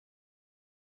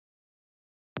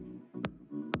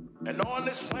And on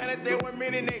this planet there were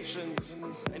many nations,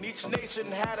 and each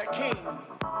nation had a king,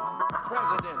 a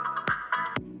president.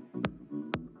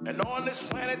 And on this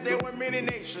planet there were many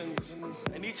nations,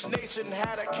 and each nation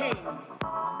had a king,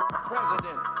 a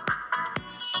president.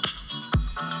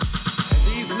 And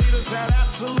these leaders had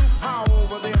absolute power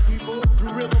over their people.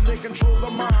 Through rhythm they controlled the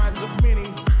minds of many.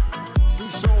 Through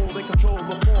soul they controlled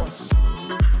the force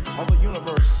of the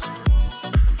universe.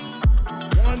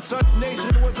 One such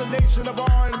nation was the nation of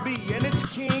R&B, and its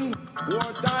king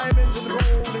wore diamonds and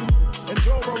gold and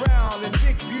drove around in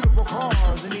big, beautiful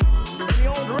cars, and he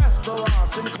owned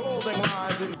restaurants and clothing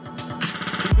lines, and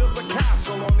he built a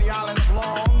castle on the island of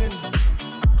Long, and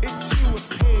it too was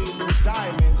paved with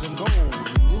diamonds and gold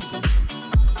and rubies.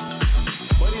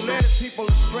 But he led his people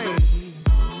astray.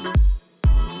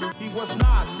 He was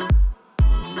not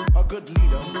a good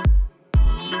leader.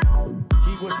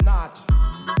 He was not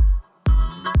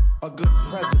a good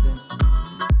president.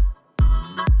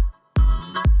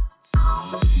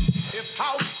 If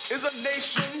house is a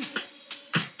nation,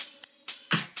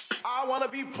 I want to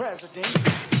be president.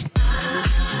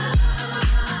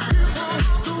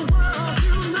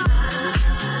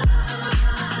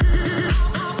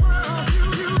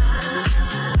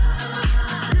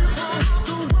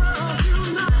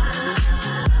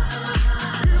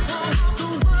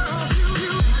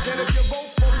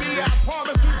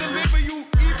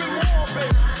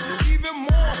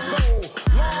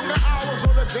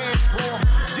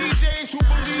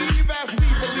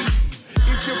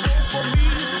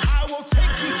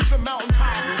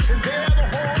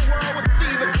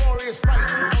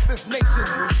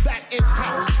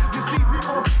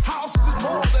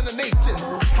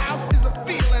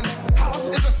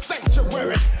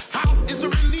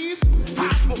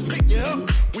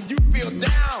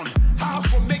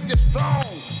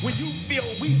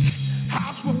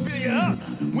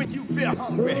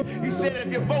 He said,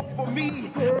 if you vote for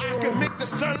me, I can make the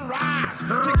sun rise, take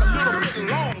a little bit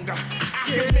longer. I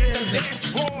can make the dance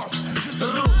floors just a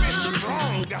little bit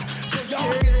stronger. So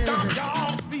y'all can stomp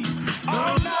y'all's feet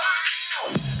all night.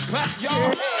 Clap your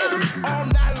hands all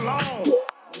night long.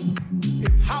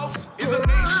 If house is a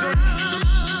nation,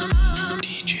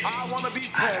 I want to be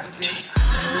president.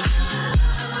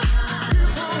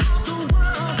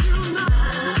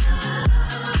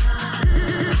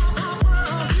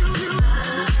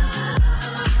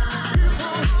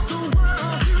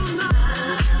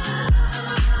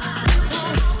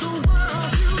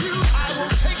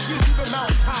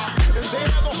 There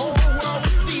the whole world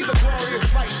will see the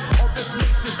glorious light of this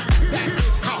nation. That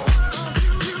is house.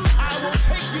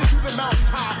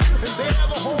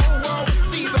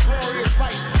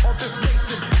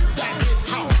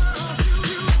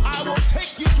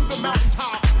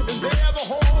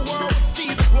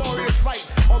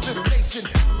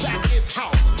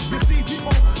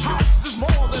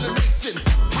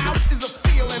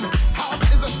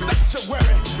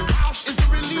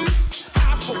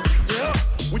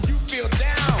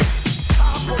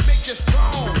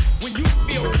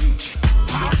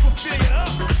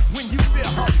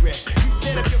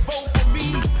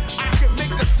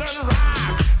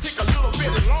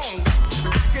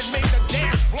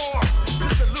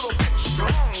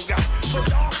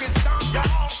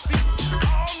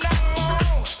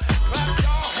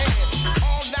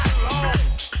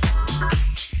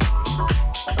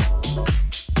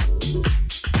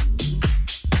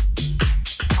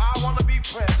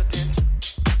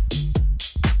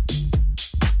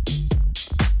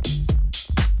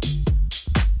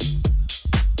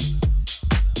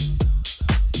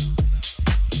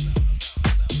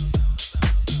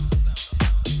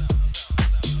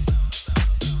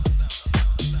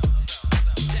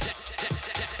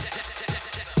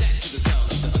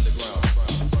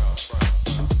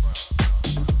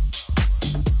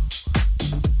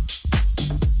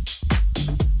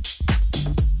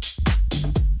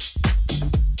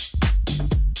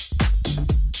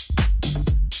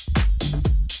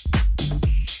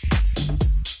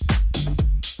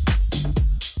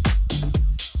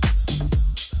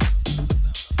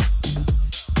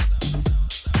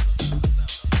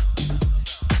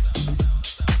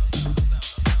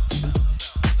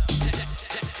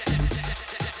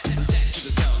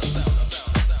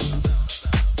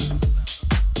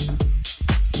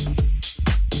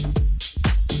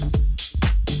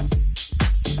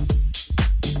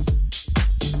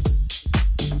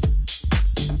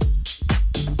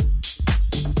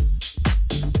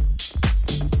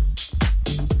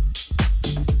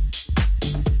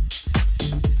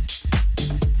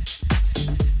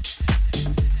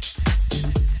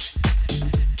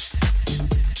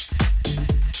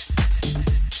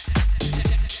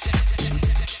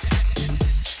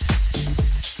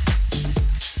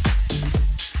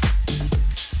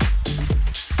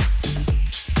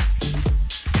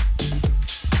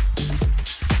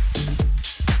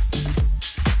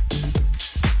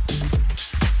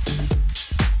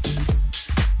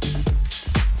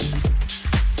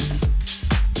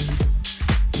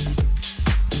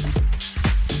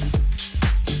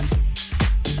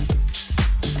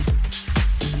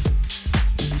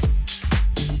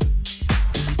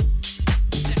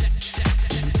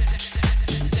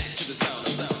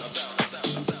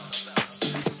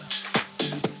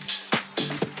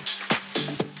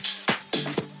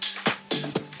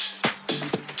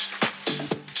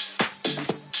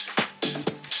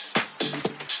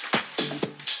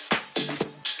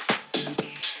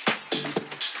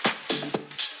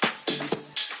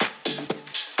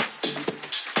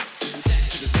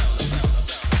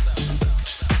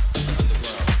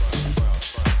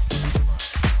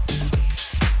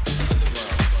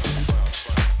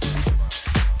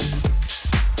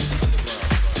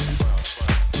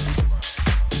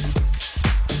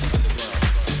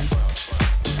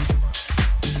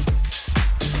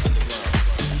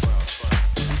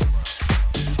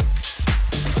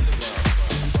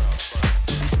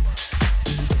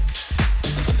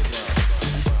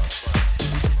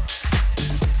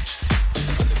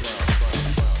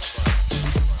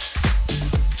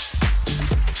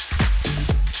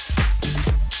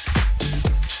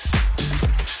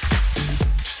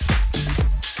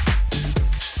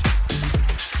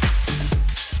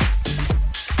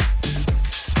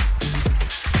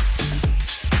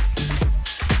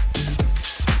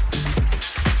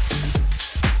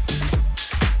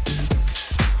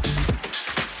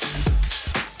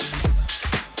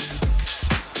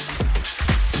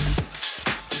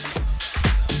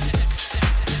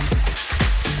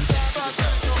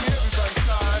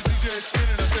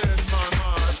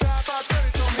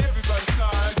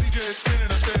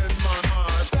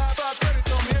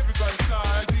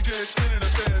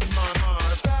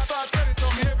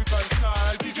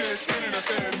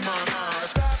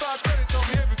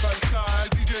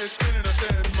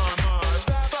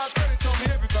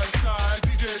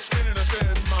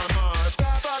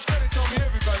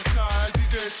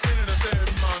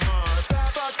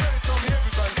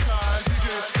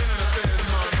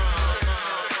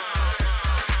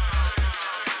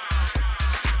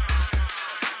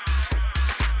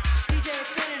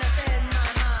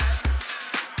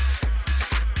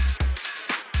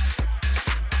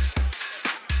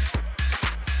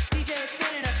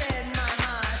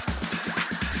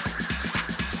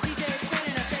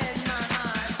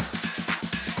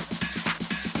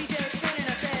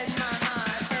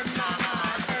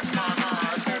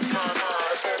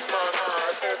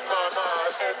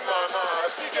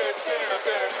 Stop.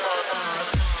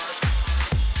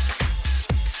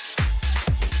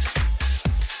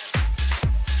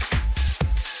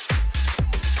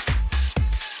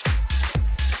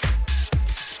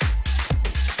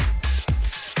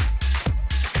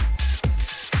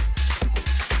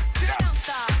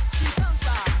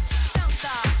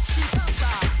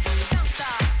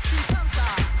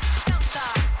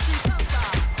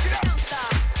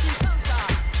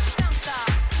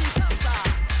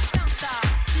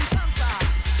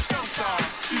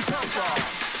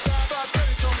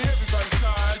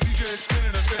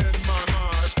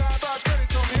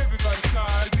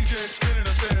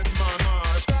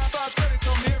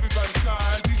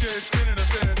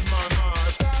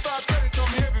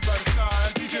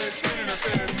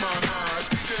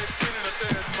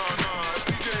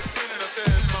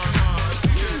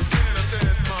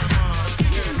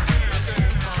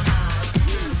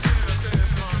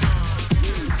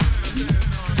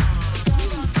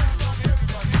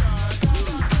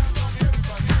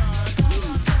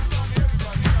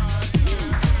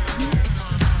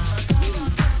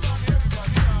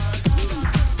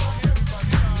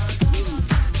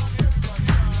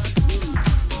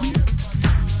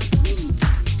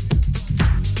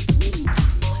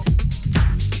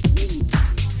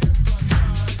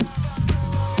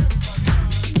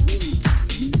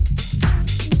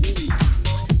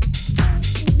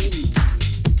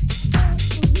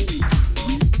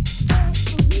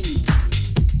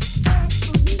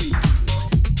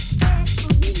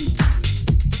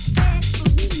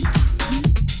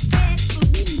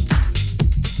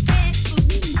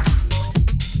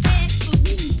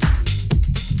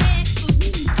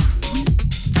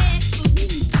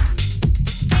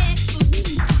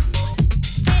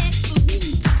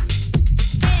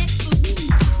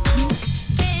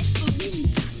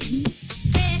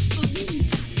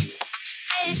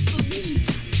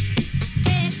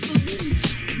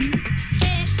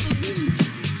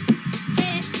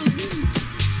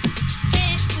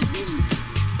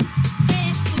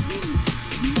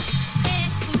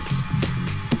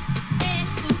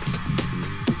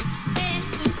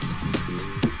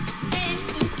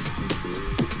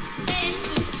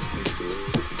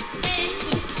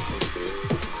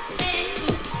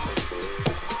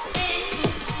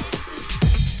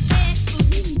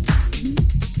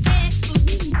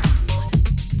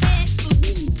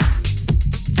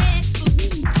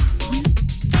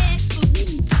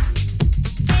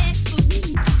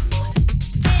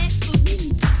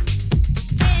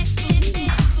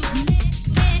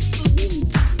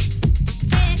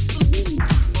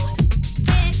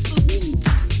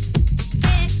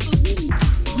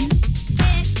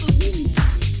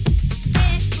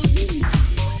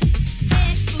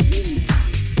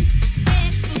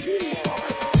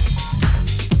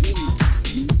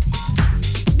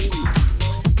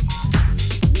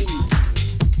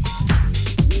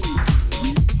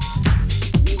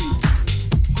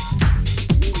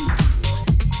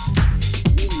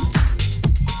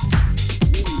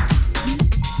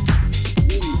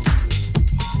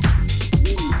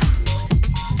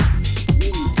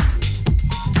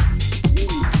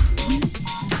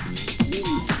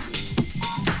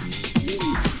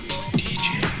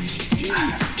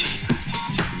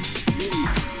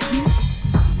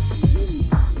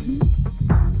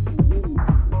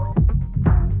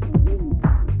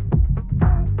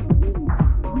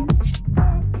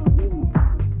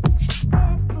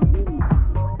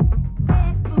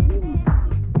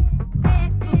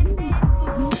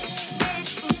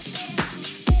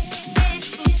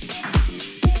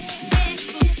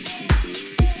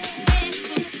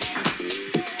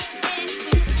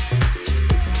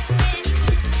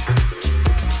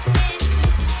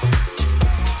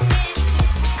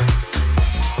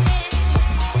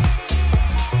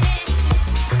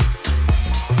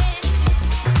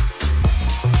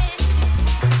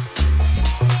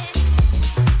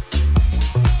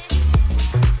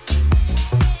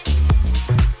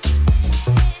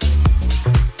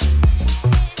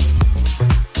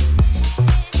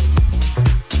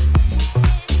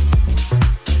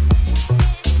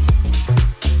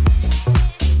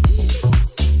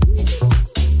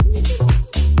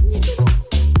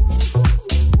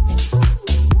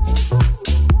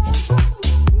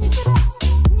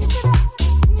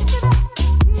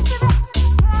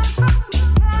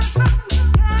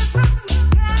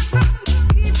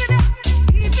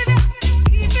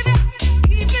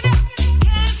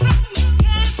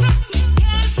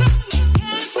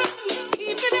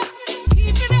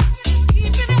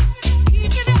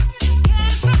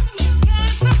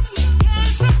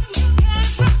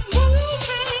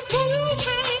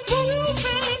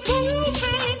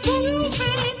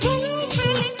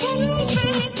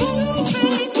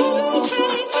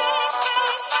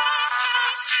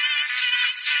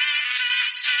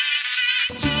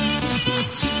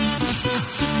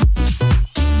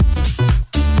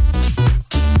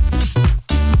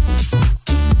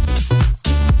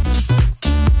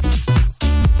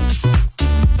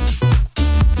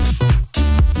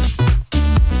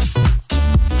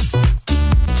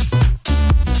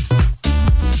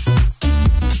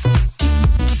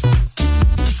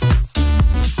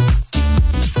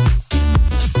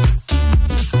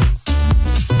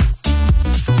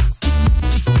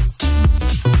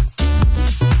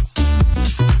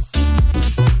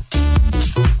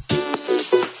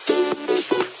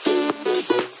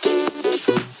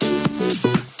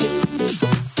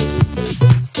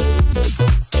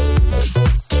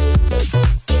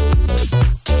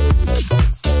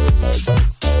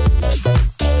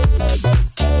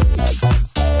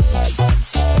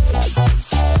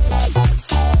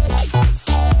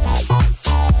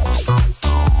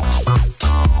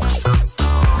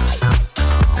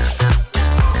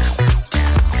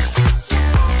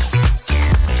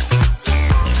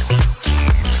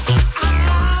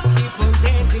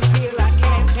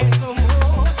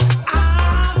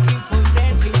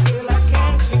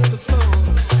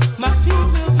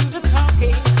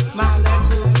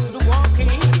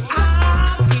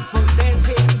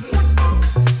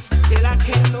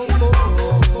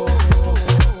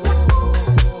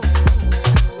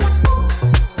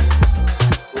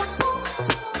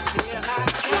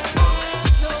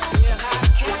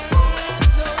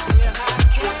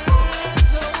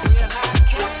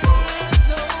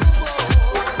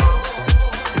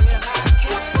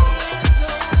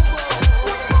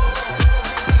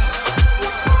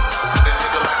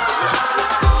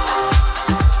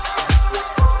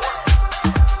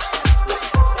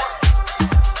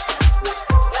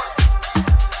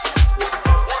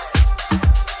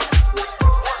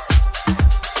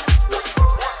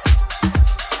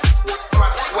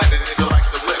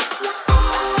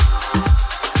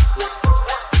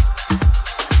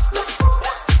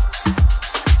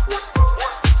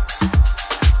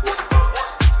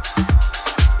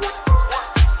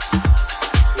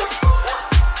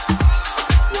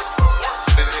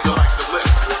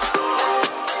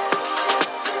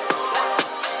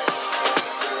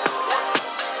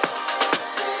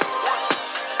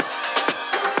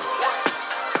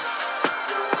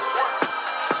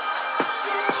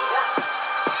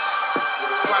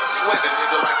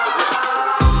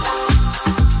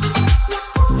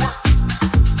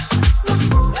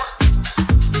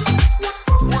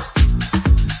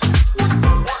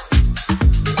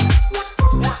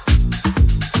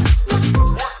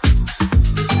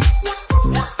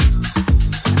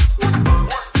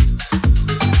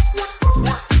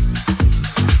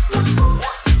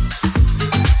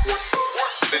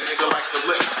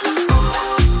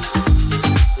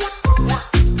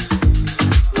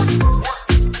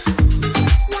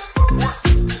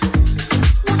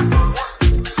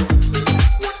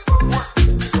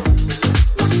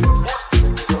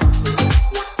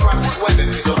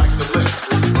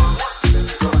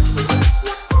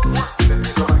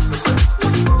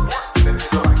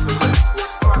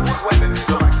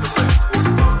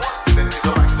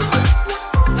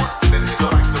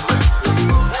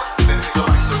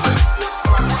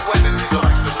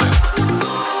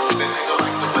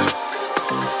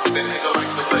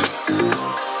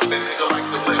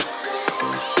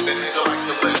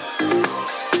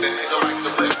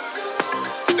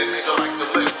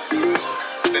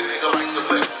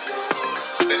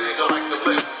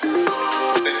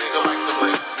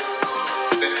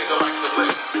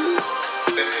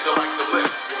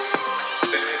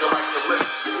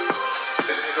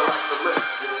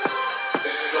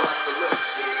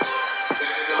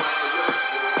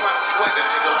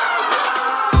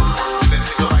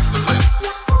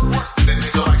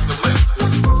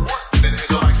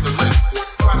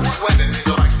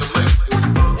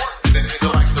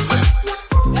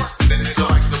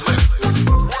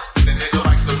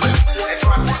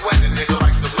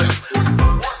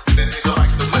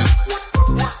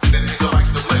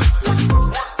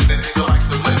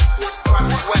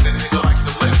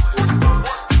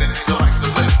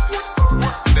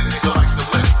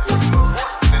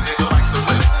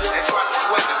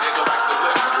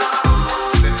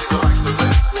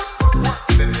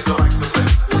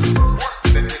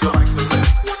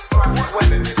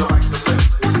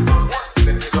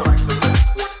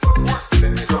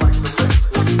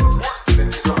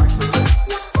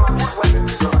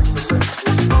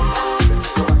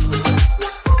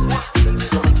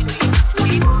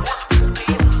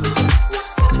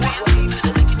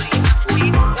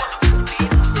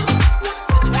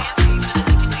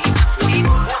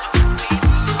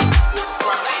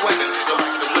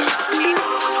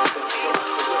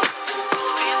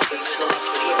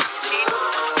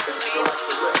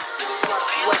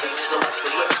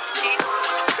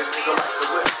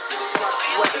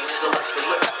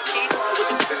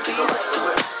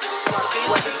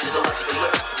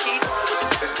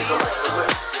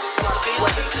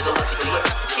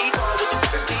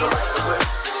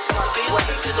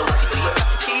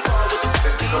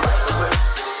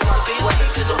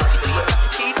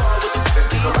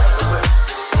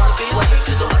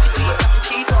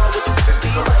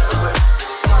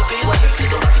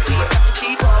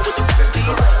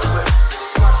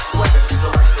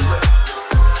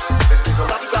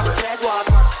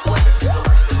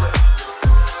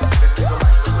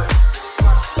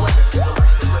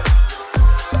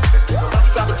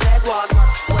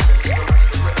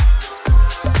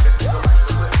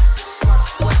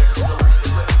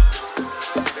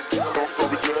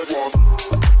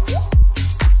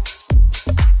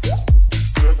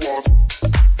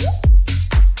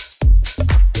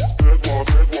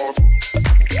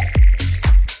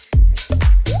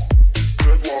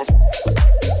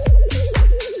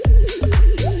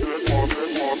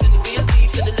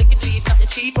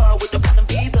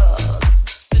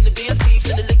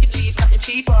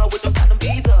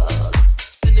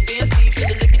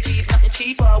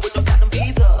 cheaper with the platinum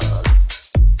visas.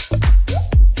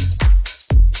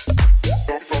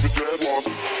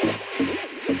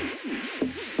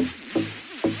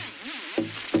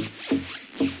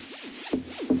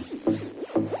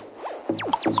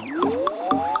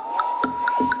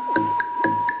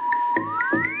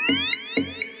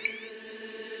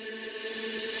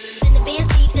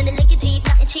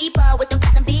 Cheaper with the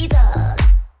platinum visas.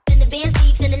 Then the Benz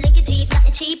Jeeps and the Lincoln Jeeps,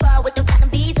 nothing cheaper with the platinum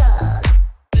visas.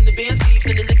 Then the Benz Jeeps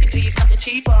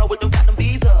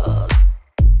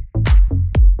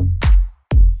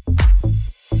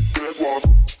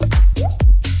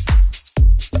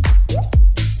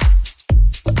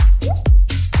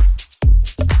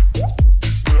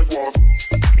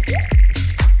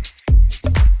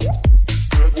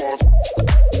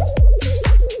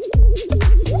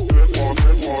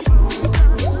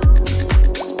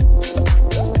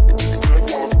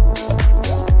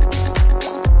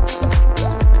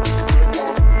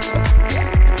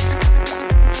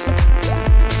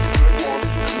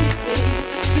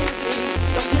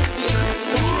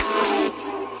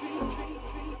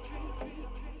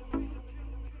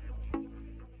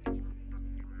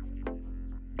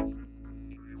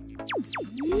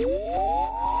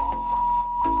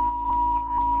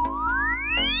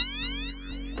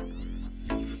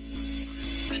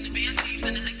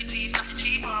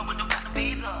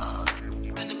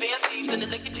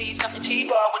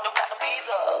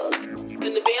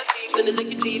and the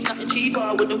Lincoln Jeeps, nothing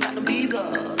cheaper with the platinum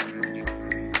visas.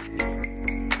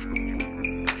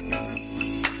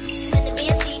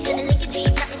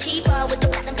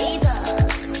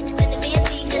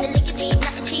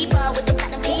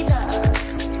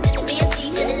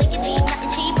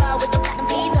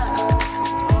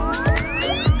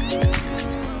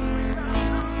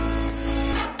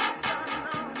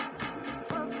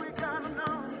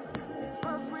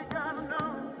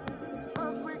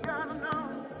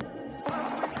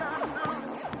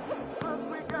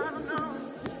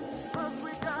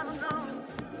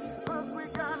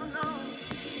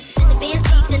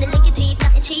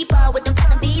 Cheaper with the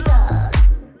platinum visas.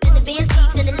 Then the Benz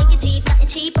Jeeps and the Lincoln Jeeps, nothing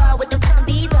cheaper with the platinum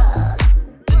visas.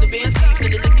 Then the Benz Jeeps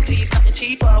and the Lincoln Jeeps, nothing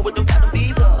cheaper with the platinum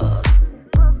visas.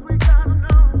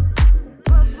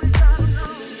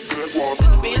 Then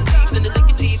the Benz Jeeps and the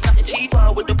Lincoln Jeeps, nothing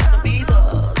cheaper with the platinum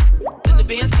visas. Then the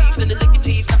Benz Jeeps and the Lincoln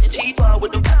Jeeps, nothing cheaper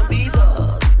with the platinum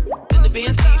visas. Then the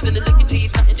Benz Jeeps and the Lincoln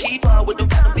Jeeps, nothing cheaper with the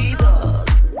platinum visas.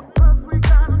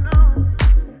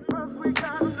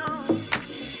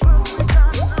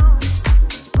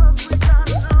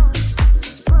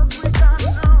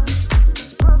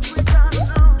 Plus we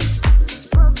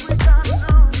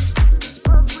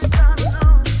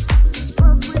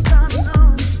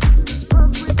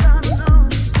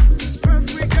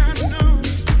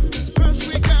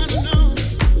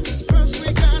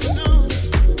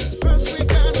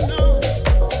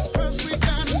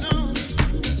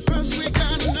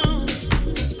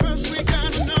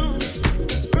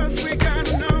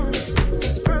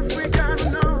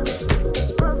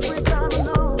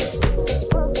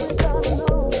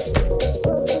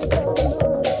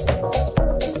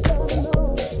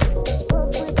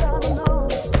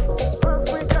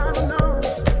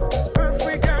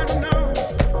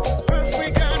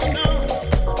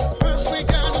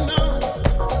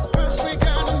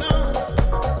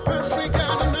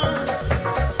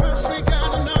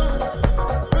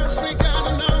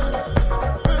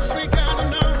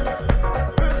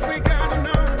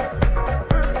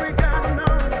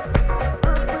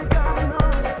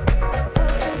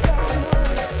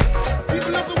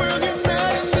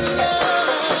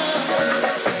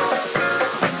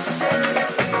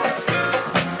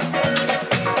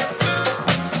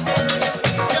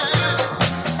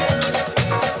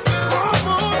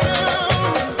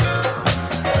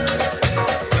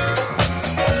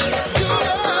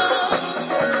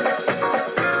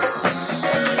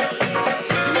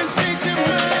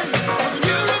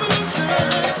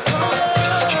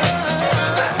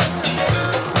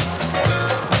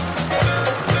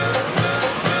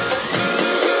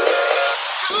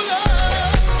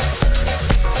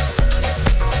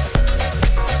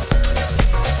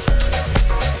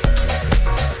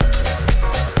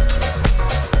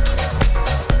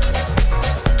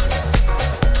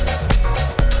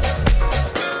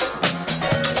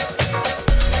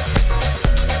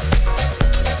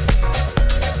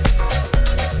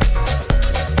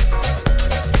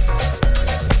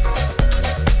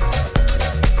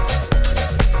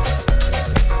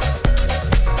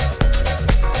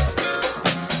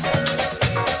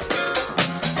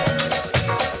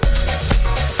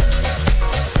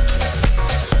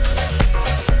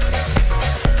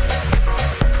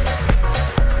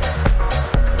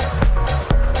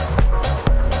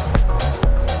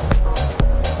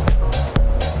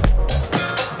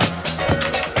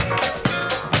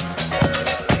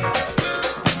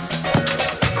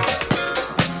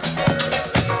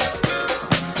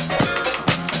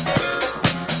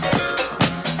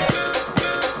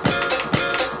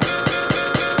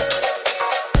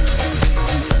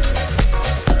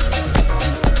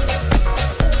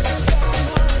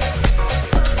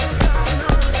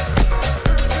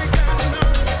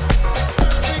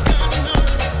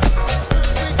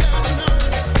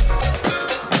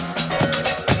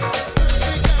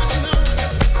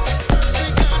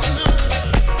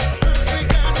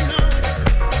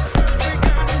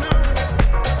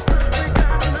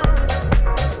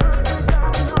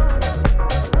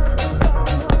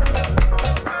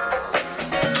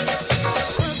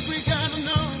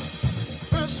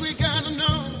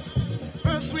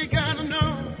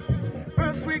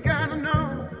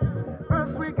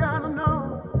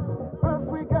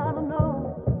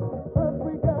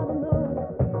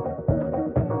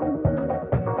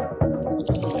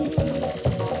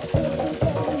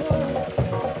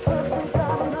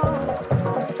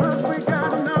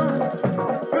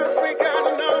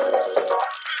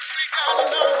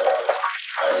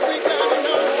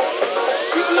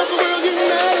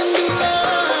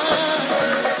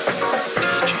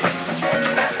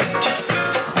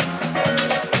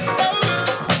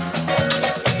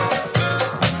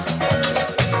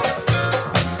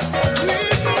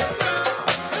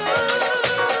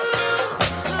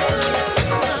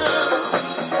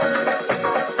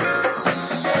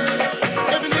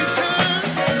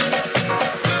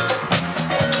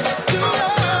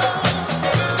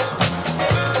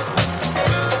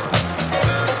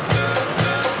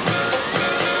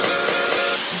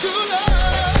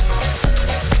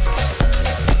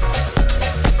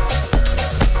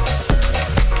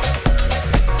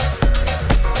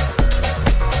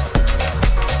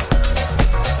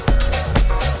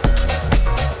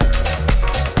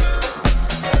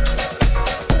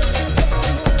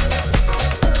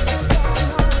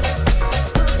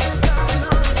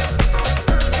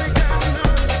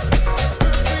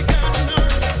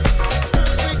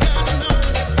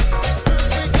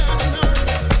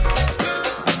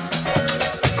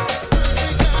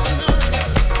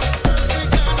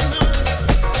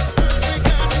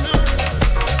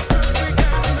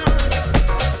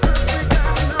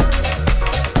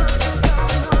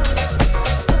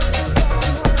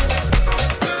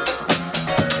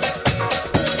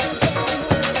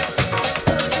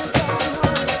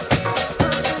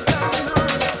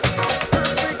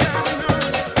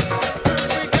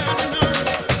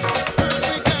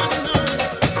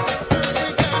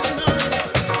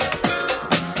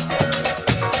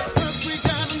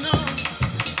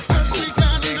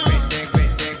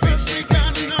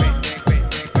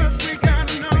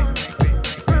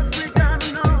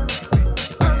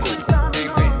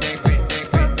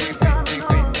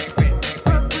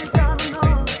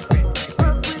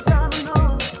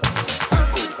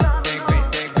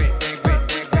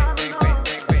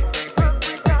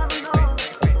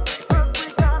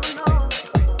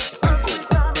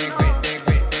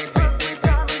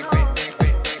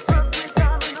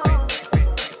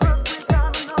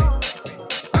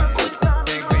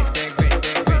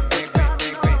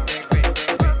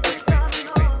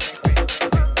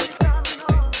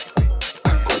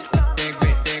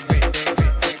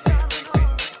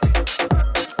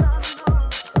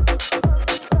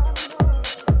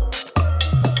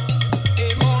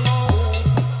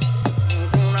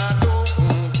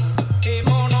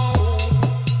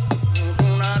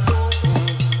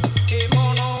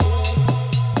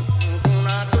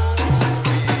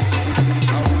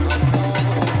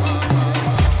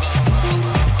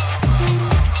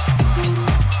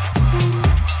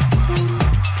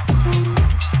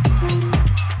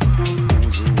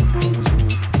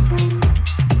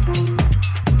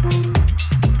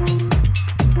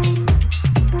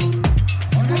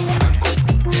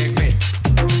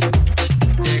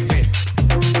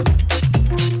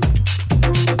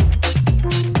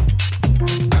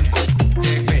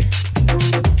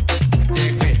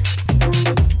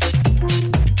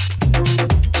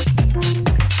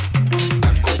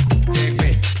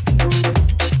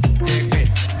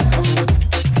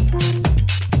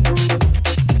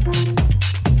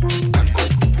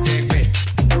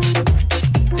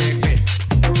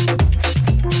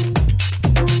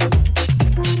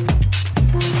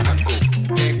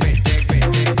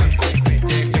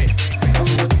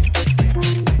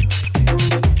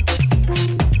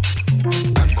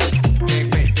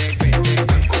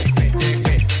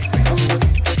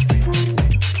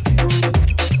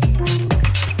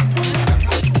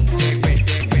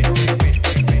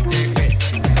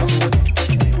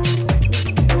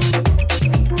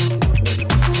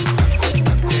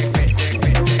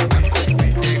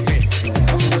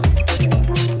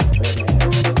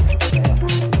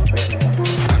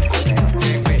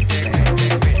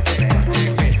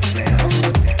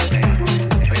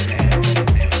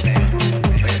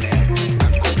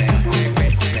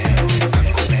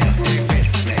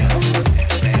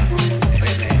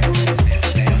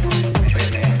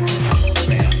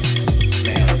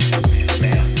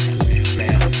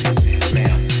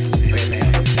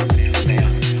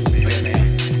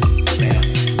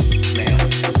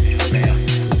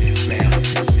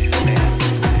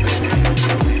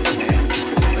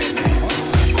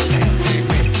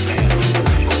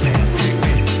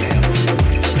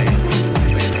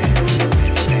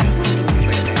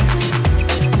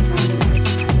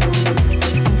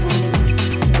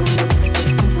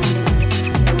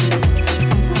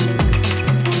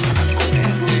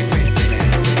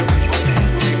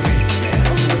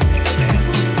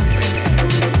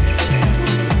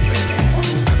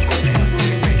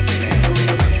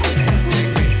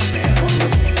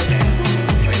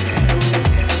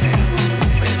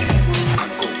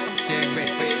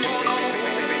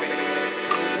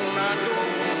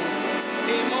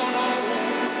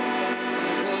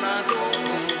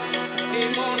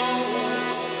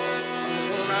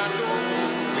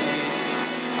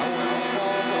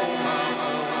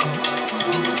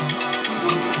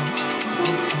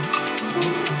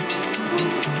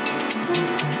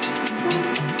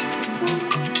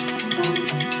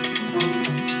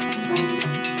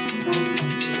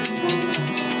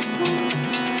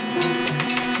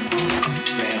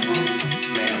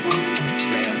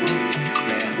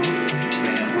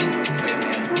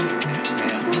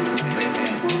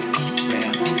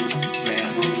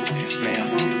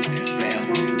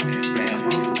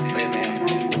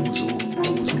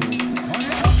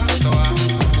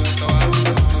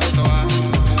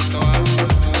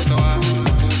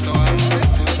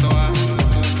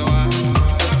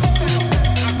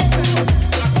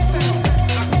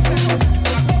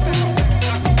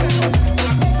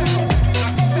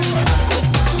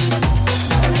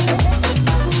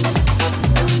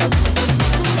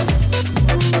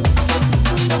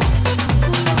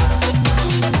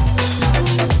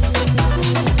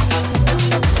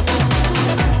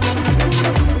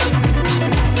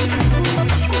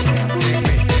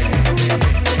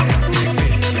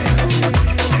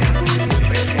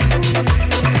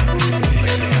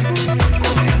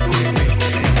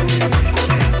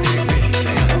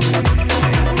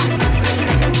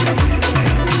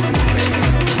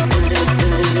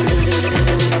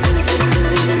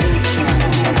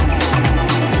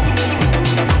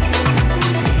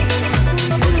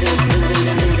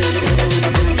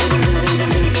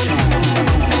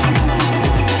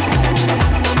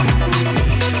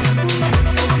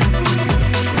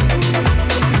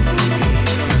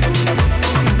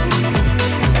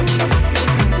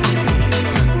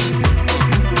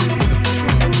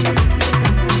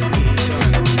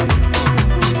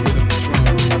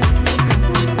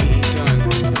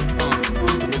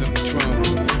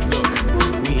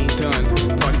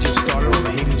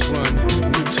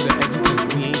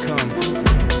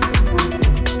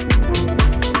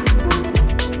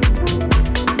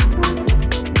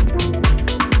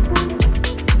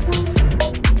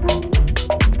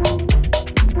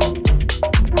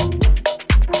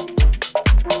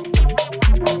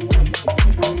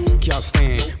y'all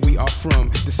stand. We are from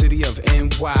the city of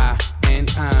NY, and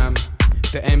I'm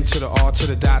the M to the R to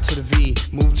the dot to the V.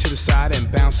 Move to the side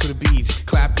and bounce to the beats.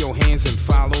 Clap your hands and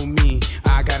follow me.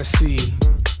 I gotta see.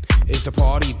 Is the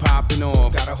party popping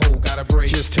off? Got a hold, got a break.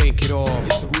 Just take it off.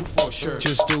 It's the roof or shirt.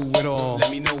 Just do it all. Let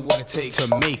me know what it takes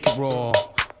to make it raw.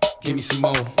 Give me some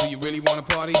more. Do you really want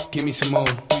to party? Give me some more.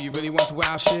 Do you really want the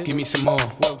wild shit? Give me some more.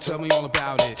 Well, tell me all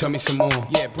about it. Tell me some more.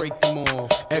 Yeah, break them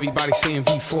off. Everybody saying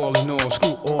we falling off.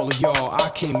 Screw all of y'all. I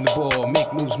came to ball.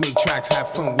 Make moves, make tracks, have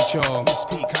fun with y'all. Miss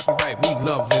P, copyright, we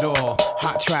love it all.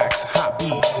 Hot tracks, hot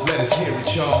beats. Let us hear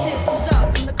it, y'all. This is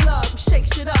us in the club. We shake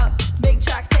shit up. Make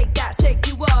tracks, take that, take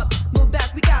you up. Move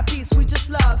back, we got beats. We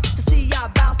just love to see y'all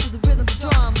bounce to the rhythm, the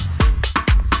drum.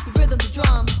 The rhythm, the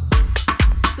drum.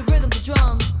 The rhythm, the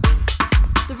drum.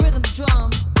 The rhythm, the drum,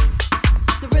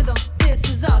 the rhythm, this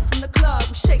is us in the club.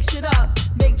 We shake shit up,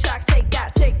 make tracks, take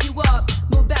that, take you up.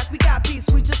 Move back, we got beats,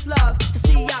 we just love to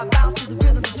see y'all bounce to the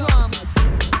rhythm, the drum.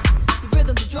 The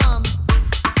rhythm, the drum,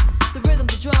 the rhythm,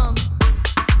 the drum,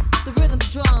 the rhythm, the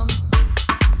drum,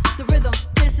 the rhythm,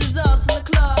 this is us in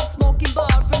the club. Smoking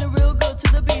bar, feeling real good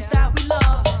to the beats that we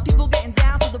love. People getting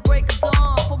down to the break of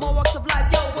dawn. For more walks of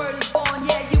life, your word is born.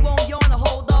 Yeah, you won't yawn or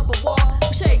hold up a wall.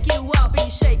 We shake you up and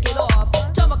you shake it off.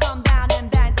 Come down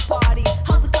and bang the party.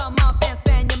 Hustle, come up and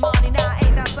spend your money. Now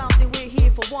ain't that something? We're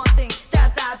here for one thing.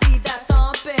 That's that beat, that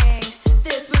thumping.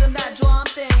 This rhythm, that drum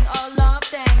thing. A love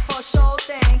thing, for sure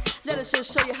thing. Let us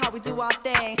just show you how we do our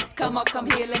thing. Come up, come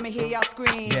here, let me hear y'all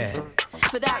scream. Yeah.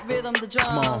 For that rhythm, the drum.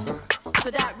 Come on.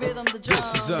 For that rhythm, the drum.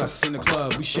 This is us in the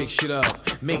club, we shake shit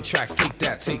up. Make tracks, take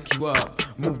that, take you up.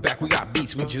 Move back, we got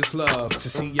beats, we just love to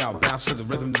see y'all bounce to the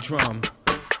rhythm, the drum.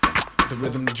 The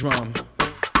rhythm, the drum.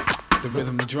 The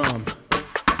rhythm, the drum.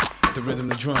 The rhythm,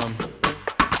 the drum.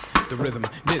 The rhythm.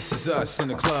 This is us in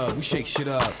the club. We shake shit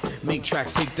up. Make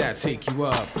tracks, take that, take you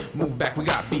up. Move back, we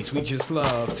got beats. We just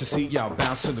love to see y'all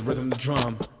bounce to the rhythm, the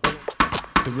drum.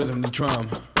 The rhythm, the drum.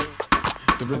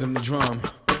 The rhythm, the drum.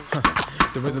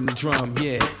 The rhythm, the drum.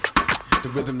 Yeah. The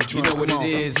rhythm, the drum. You know what it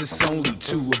is? It's only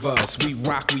two of us. We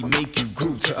rock, we make you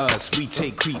groove to us. We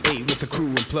take, create with a crew,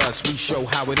 and plus we show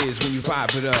how it is when you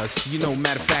vibe with us. You know,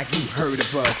 matter of fact, you heard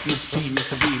of us. Miss P,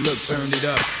 Mr. V, look, turn it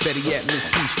up. Better yet, Miss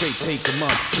P, straight take them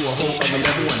up to a whole other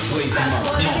level and blaze them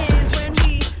up. That's what it is when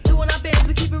we doing our bits.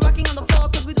 We keep it rocking on the floor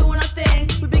cause we doing our thing.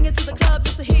 We bring it to the club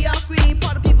just to hear y'all scream.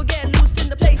 Part of people getting loose in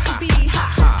the place to be.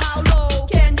 How low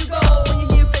can you go when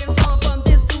you hear favorite song from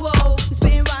this to O? We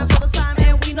spin rhymes all the time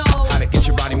and we know how to get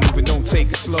your body moving, don't take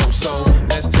it slow. So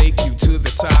let's take you to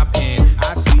the top end.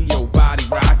 I see your body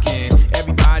rocking.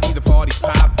 Everybody, the party's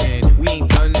popping. We ain't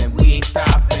done and we ain't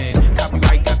stopping.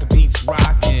 Copyright got the beats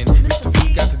rocking. Mr.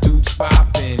 V got the dudes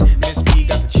popping. Miss P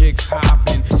got the chicks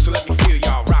hopping. So let me feel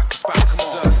y'all rock the spot.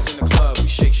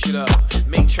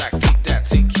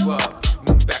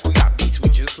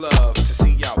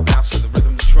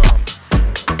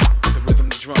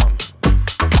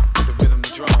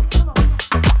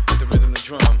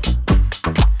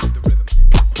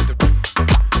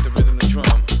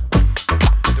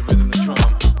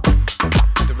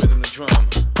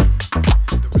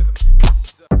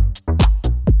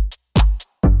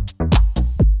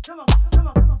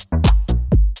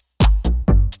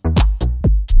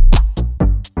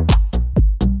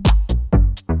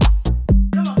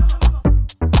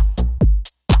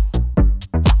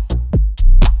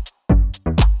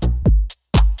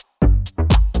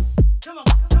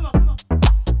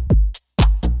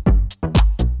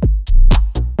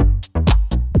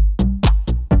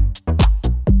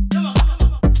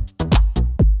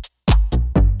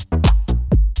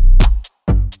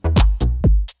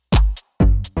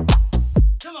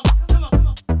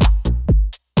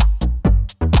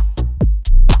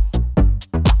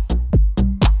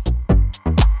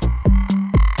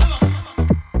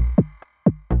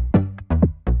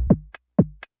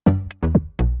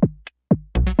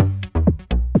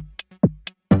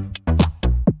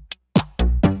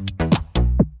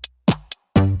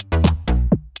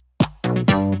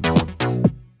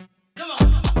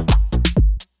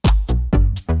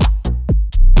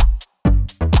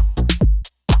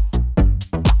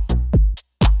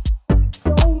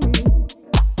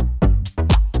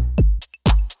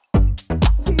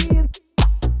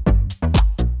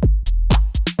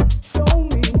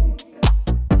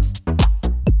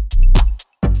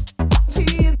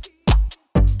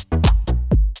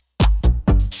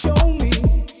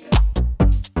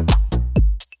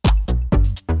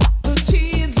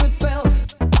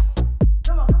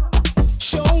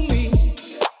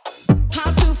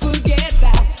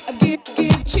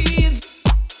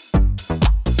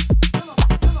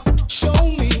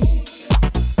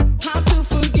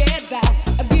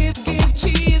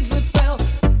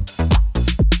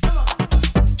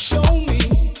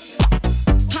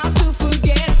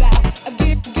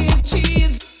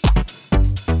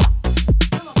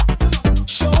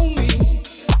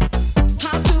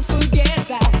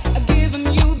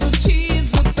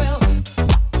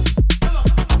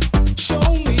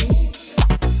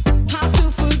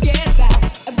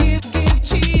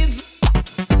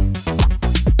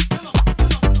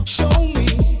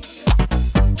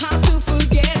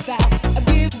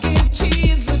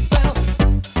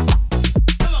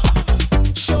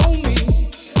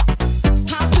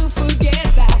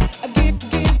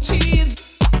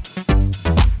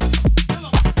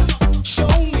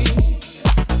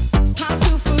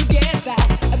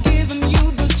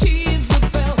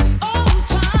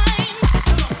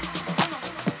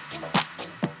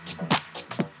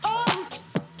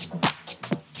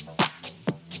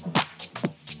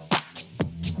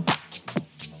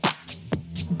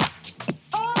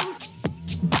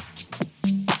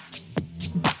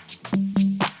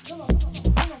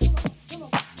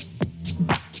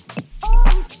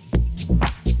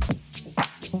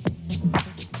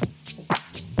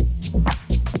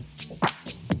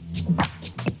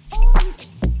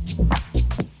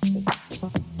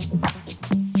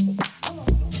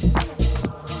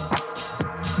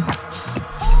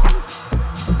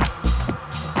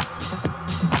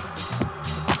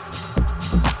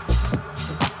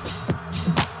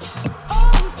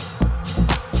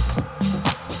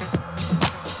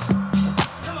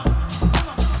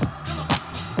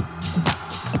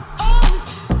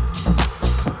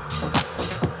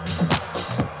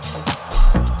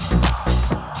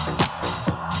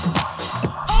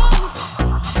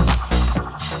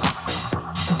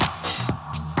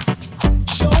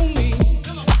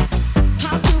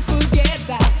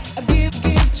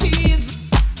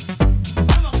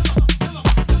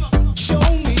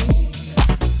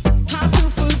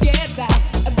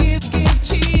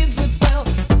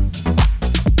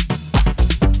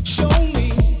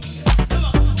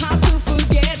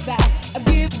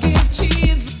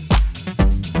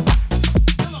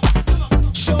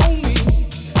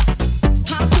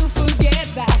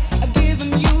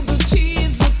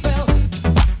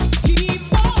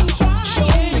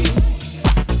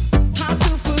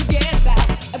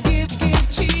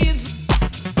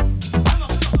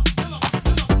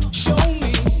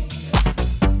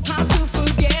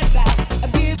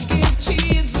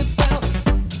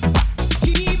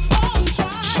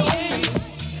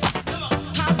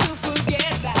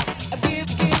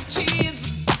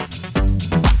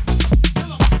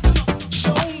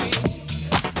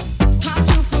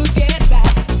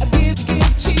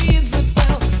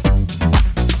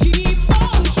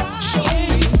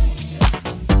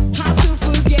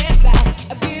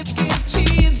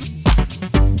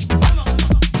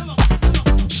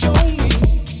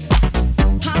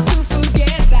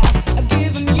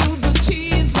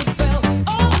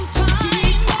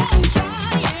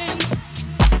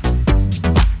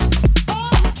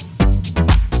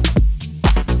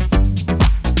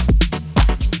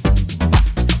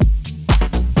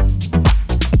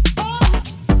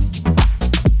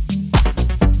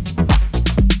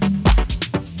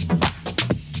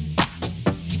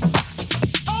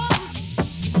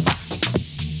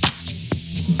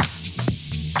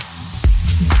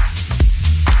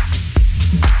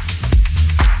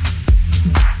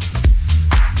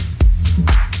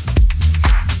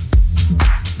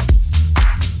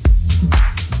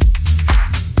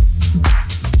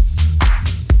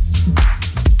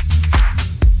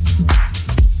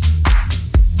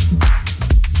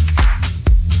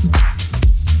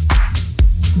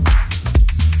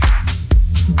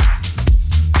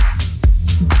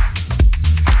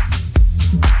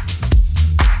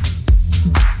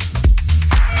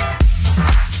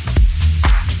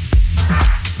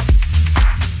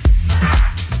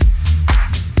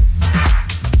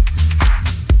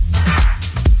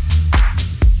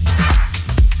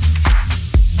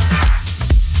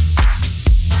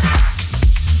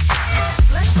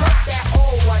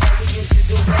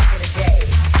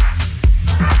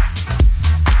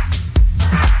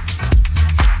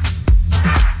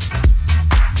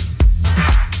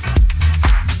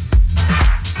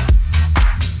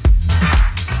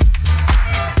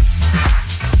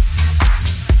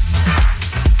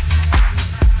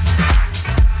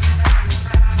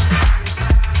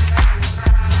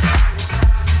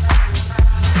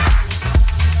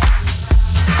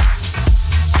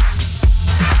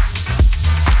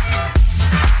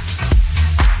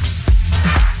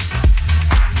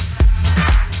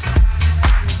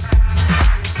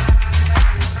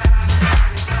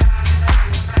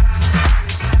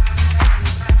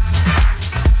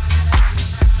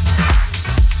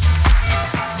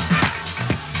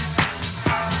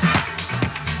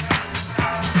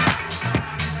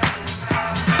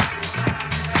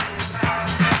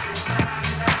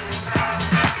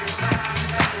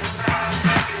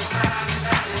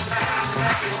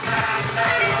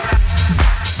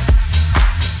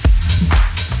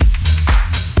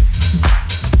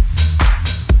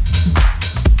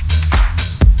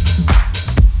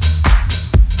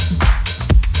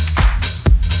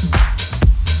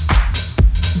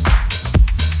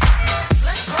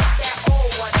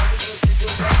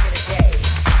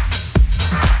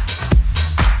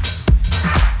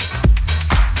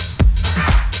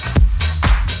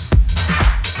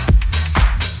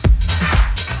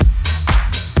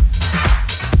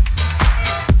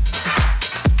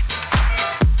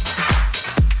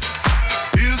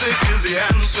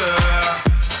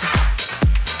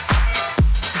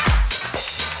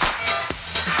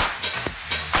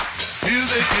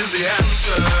 is the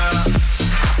answer.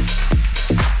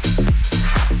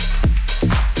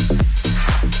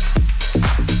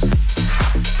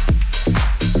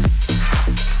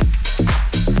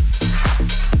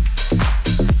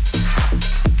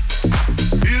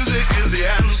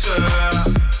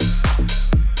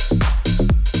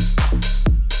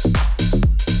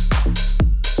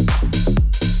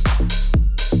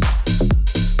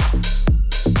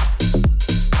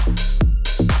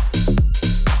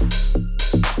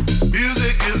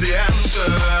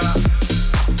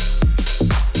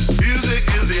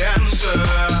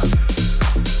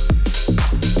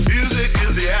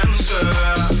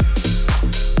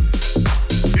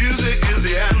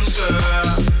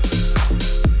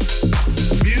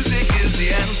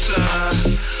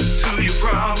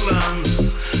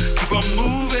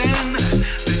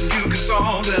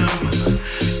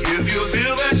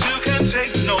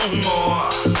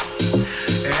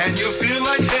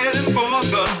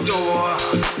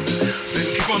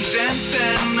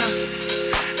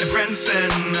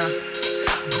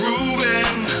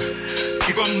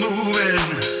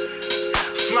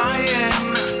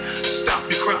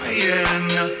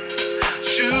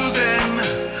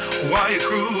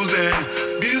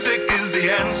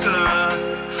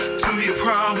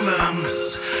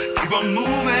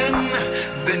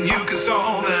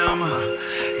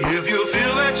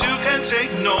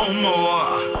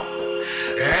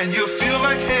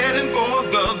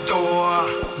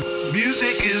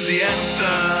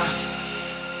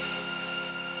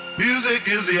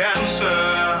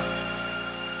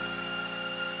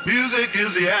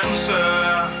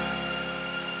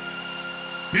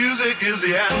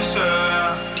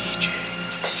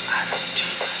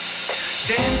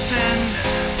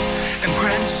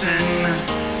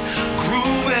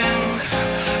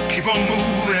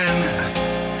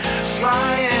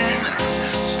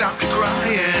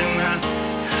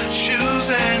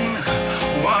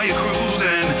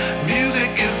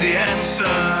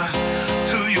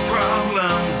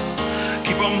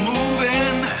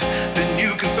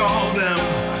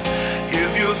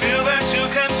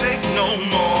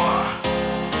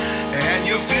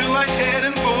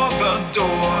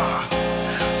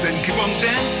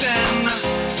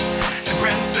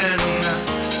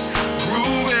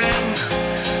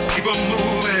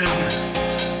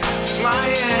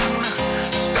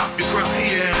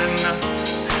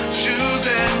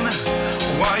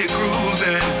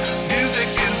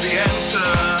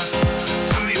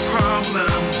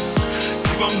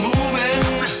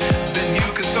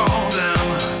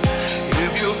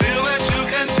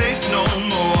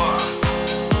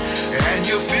 And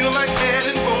you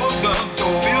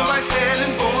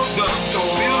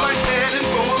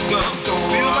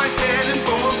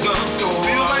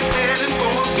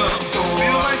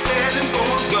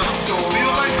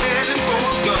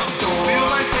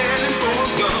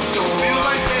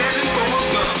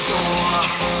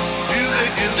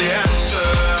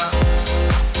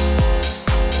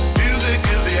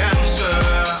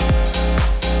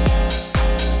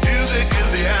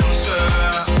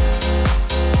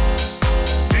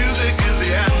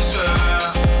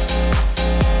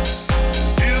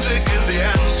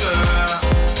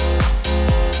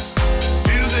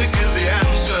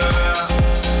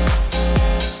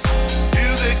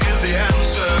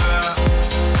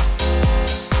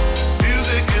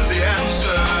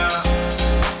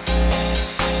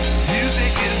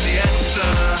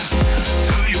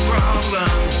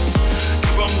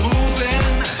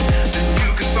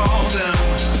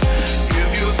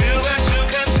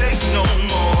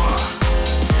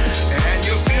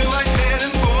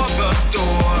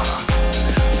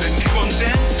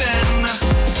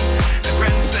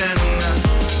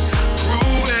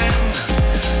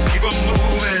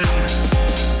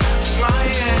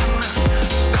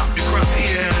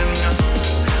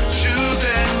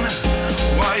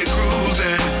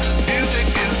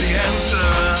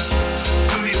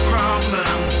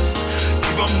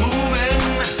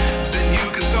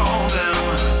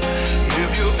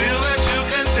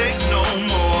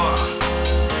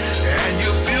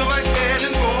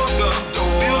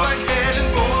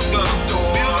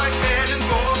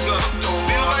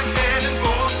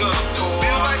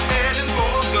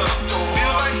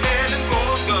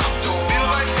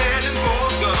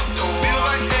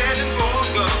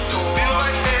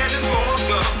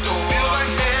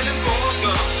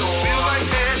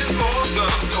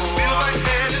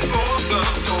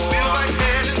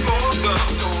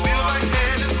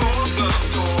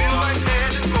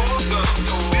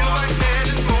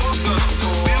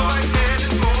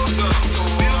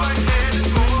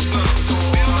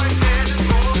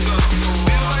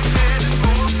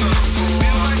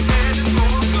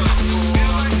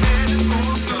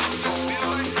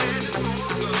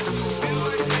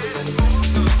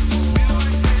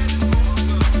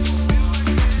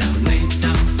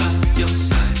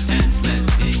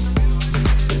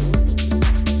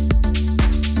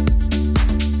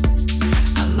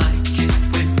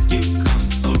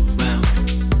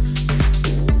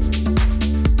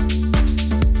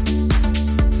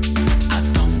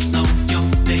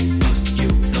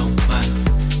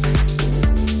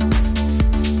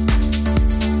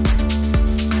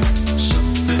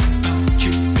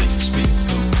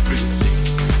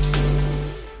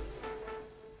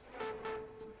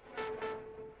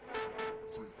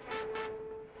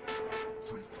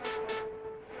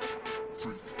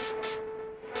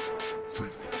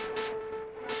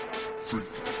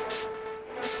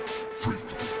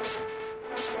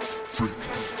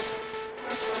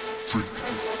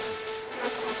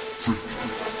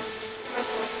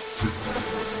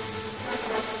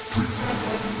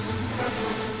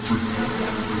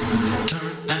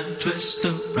Twist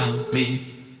around me.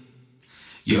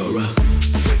 You're a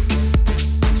freak.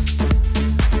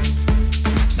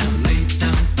 Now lay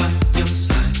down by your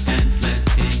side and let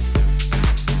me.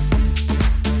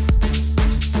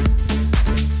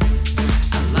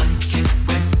 I like it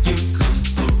when you come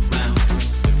around.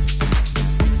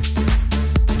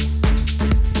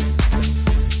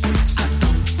 I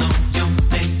don't know your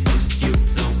name, but you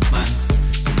know mine.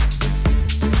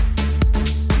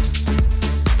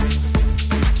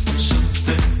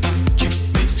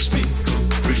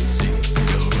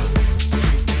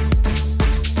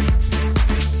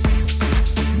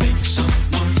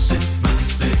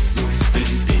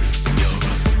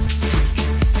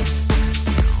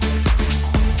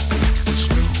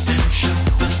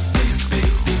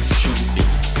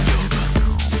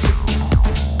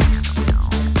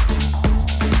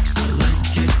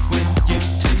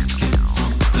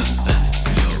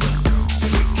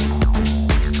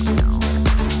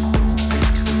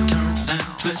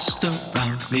 Twist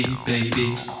around me,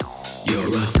 baby. You're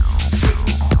a freak.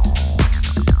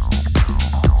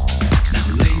 Now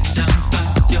lay down by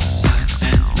your side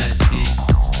and let me.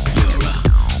 You're a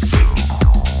freak.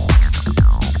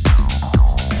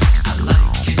 I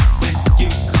like it when you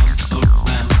come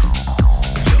around.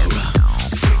 You're a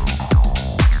freak.